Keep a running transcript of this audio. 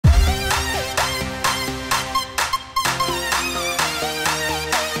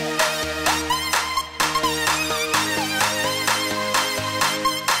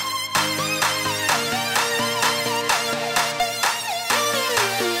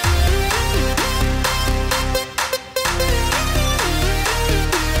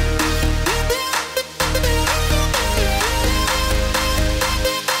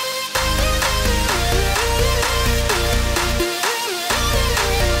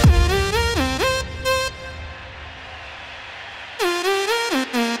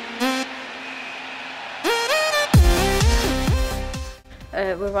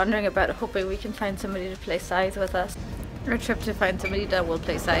we're wandering about hoping we can find somebody to play scythe with us. Our trip to find somebody that will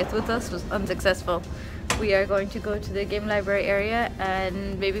play scythe with us was unsuccessful. We are going to go to the game library area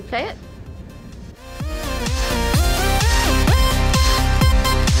and maybe play it.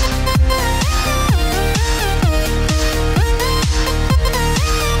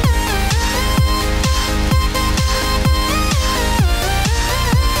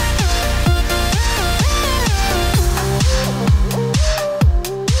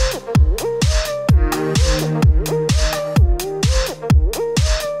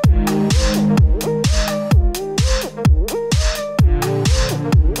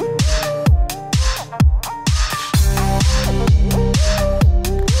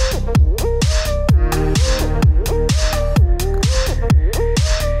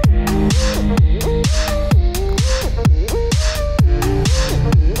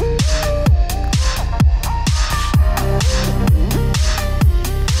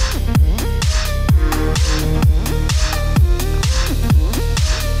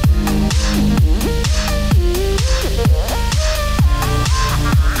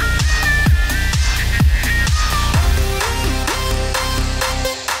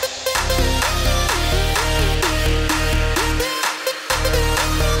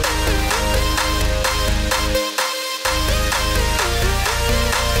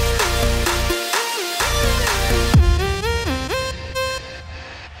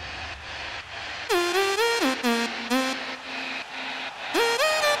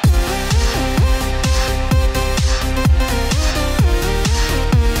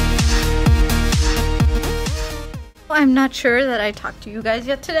 I'm not sure that I talked to you guys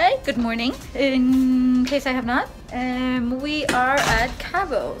yet today. Good morning, in case I have not. We are at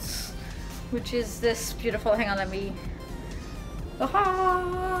Cabo's, which is this beautiful, hang on, let me,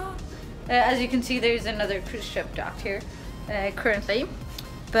 as you can see, there's another cruise ship docked here currently,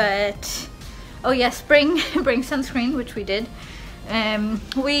 but, oh yes, bring sunscreen, which we did.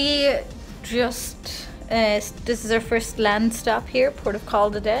 We just, this is our first land stop here, Port of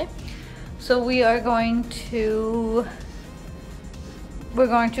Call today. So we are going to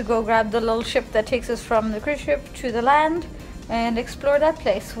go grab the little ship that takes us from the cruise ship to the land and explore that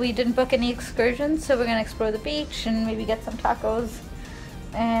place. We didn't book any excursions, so we're gonna explore the beach and maybe get some tacos,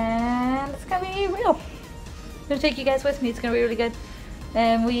 and it's gonna be real. I'm gonna take you guys with me. It's gonna be really good.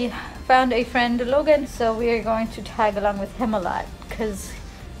 And we found a friend, Logan, so we are going to tag along with him a lot because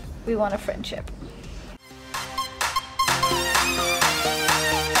we want a friendship.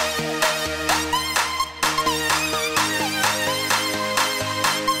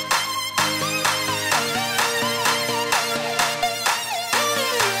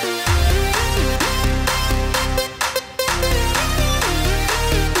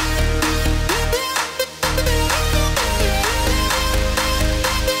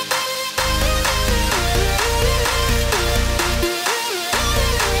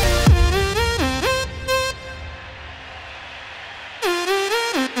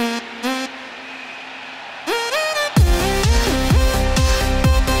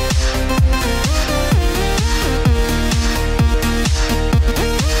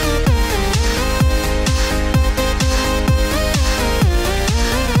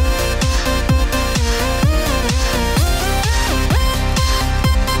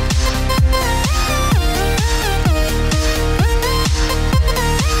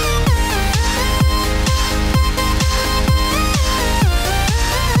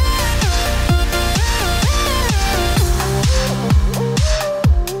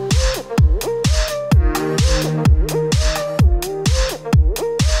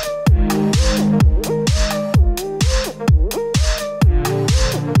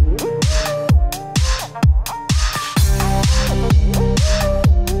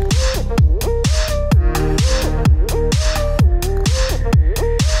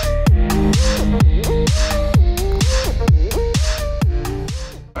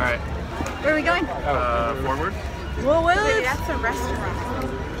 Forward. Well, wait, that's a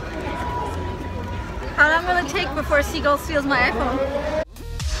restaurant. How long will it take before Seagull steals my iPhone?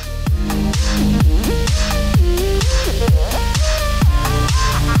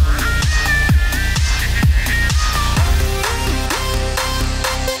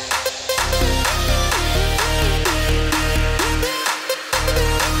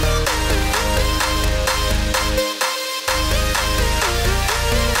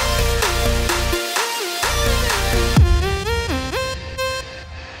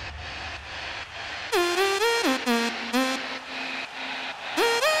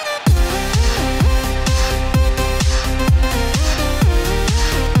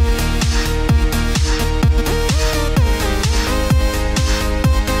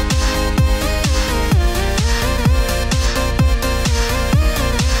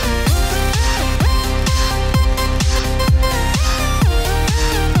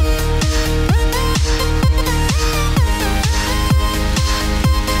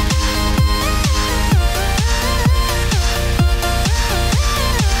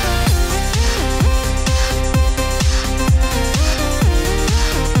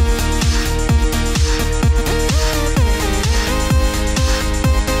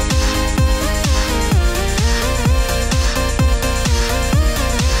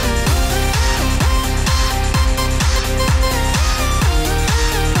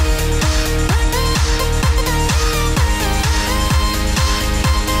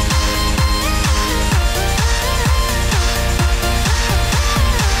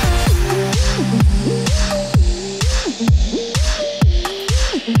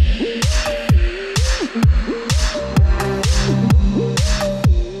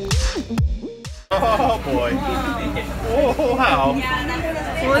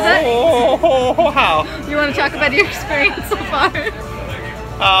 What was that? Oh, how? You want to talk about your experience so far?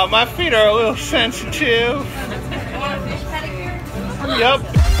 My feet are a little sensitive. Yep.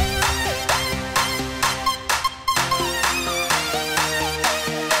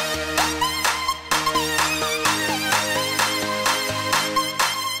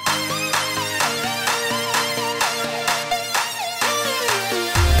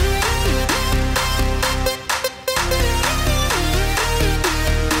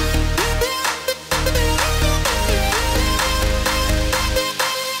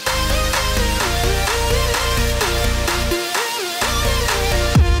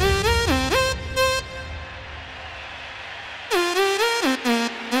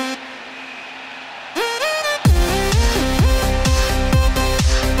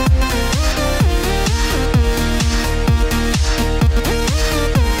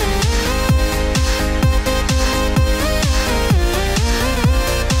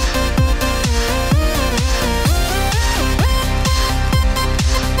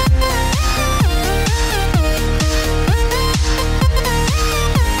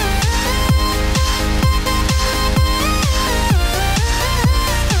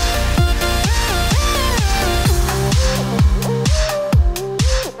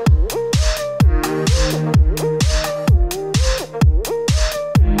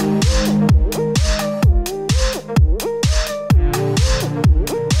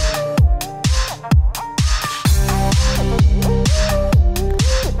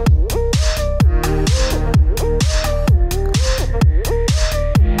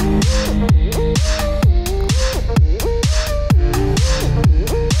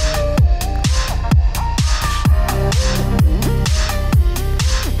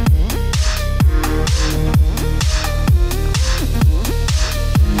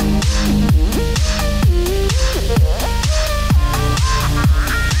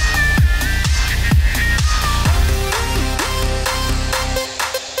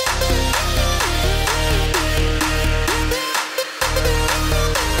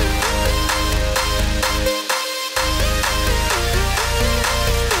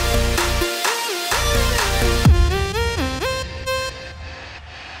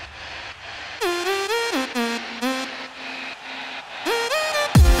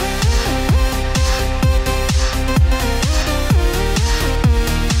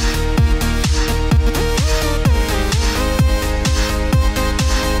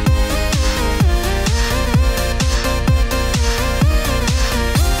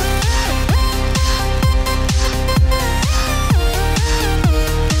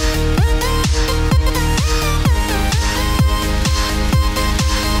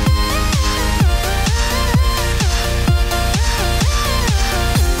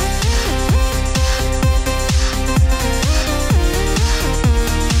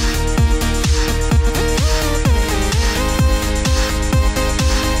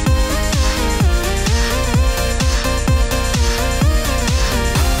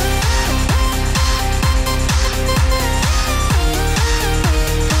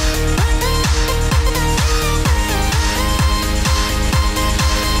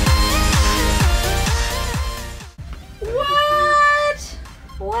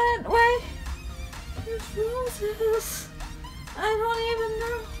 roses. I don't even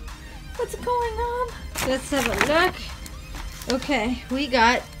know what's going on. Let's have a look. Okay, we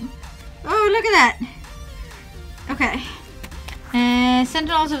got... Oh, look at that. Okay.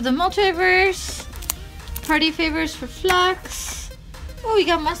 Sentinels of the Multiverse. Party Favors for Flux. Oh, we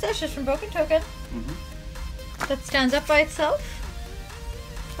got mustaches from Broken Token. That stands up by itself.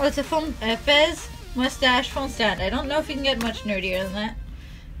 Oh, it's a phone, Fez mustache phone stand. I don't know if you can get much nerdier than that.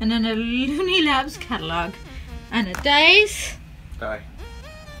 And then a Looney Labs catalog. And a dice. Die.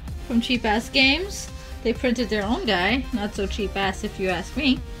 From Cheap Ass Games. They printed their own die. Not so cheap ass if you ask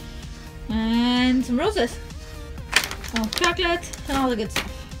me. And some roses. Oh, chocolate and all the good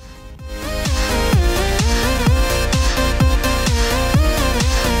stuff.